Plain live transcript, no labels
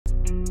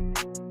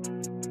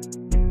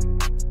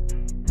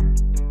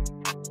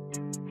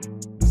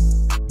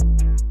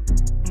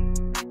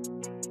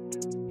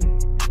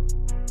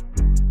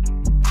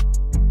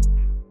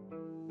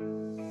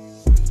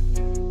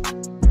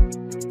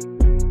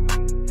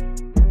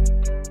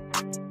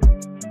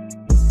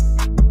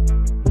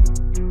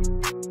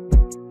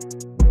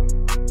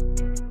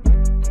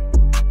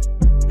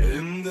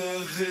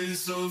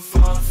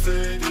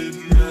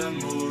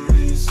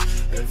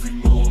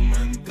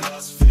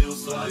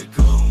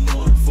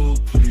mournful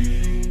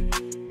plea.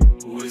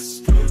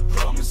 Whispered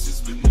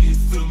promises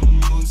beneath the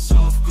moon's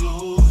soft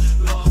glow.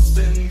 Lost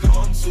and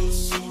gone too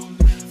soon,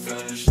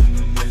 vanished in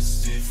the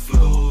misty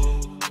flow.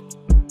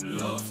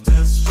 Love,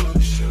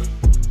 destruction,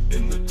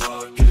 in the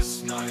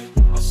darkest night,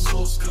 our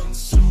souls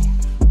consumed,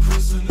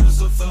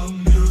 prisoners of the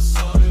mirror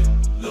side.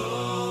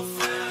 Love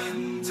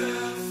and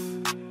death,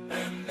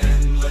 an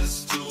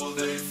endless duel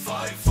they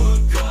fight,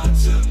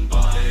 forgotten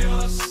by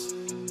us,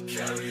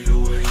 carried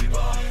away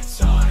by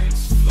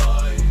time's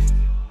flight.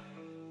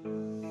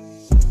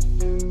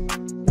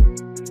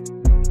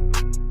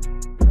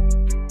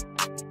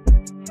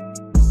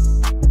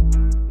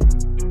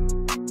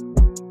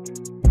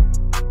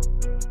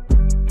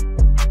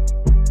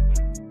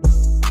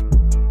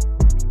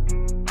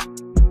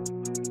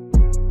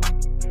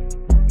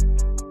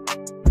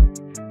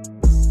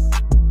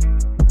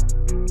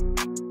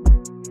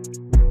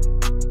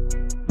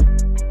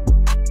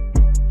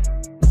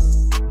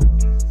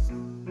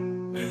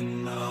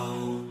 And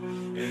now,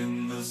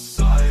 in the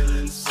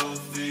silence of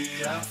the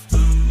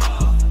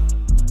aftermath,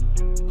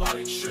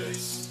 I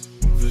trace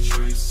the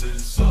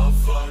traces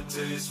of our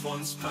days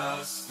once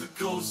past. The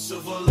ghosts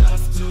of our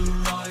laughter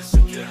rise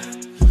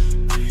again,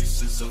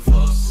 pieces of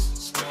us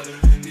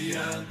scattered in the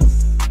end.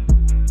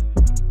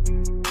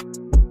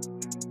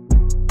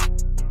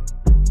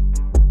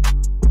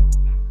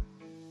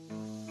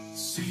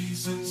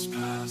 Seasons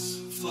pass,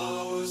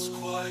 flowers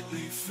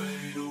quietly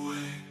fade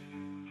away,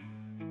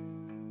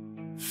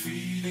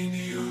 feeding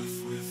the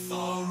earth with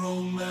our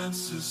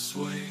romance's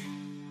sway.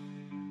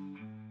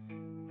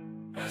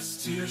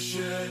 As tears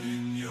shed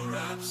in your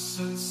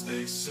absence,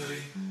 they say,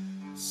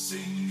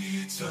 sing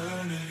the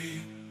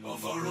eternity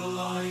of our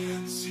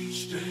alliance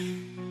each day,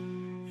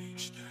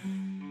 each day.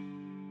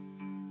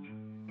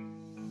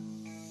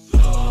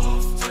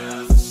 Love,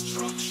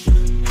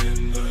 deathstruction,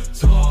 in the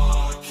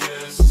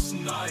darkest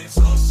nights,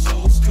 our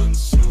souls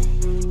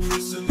consumed,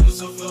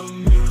 prisoners of the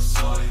mirror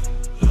side.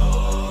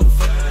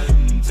 Love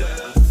and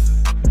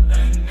death,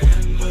 an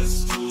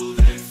endless duel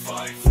they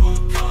fight,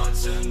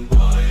 forgotten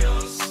by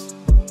us,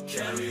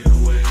 carried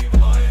away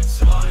by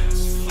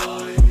time's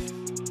flight.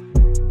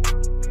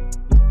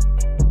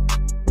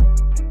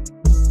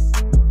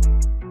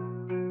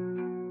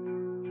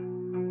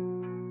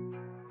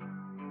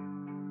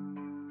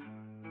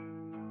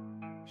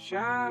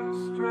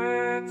 Shadows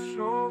stretch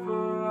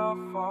over our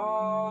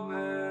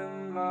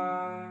fallen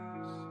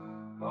lives,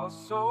 our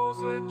souls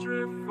that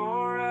drift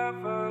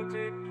forever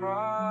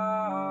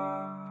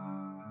deprived.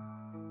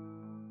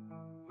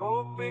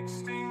 Hope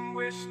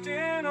extinguished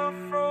in a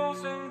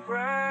frozen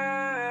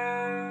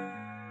breath,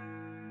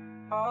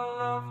 our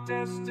love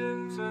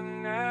destined to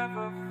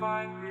never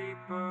find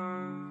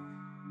rebirth.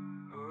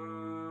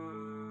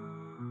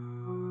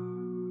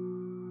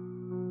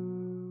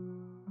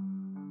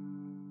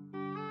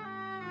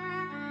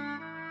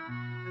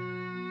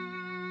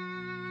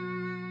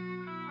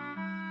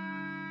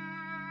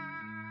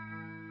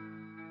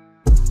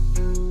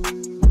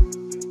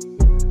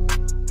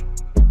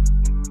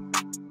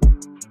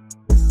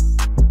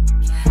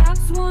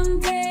 Perhaps one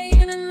day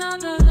in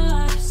another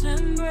life's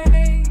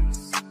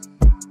embrace,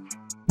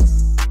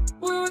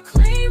 we'll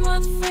reclaim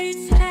what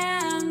fate's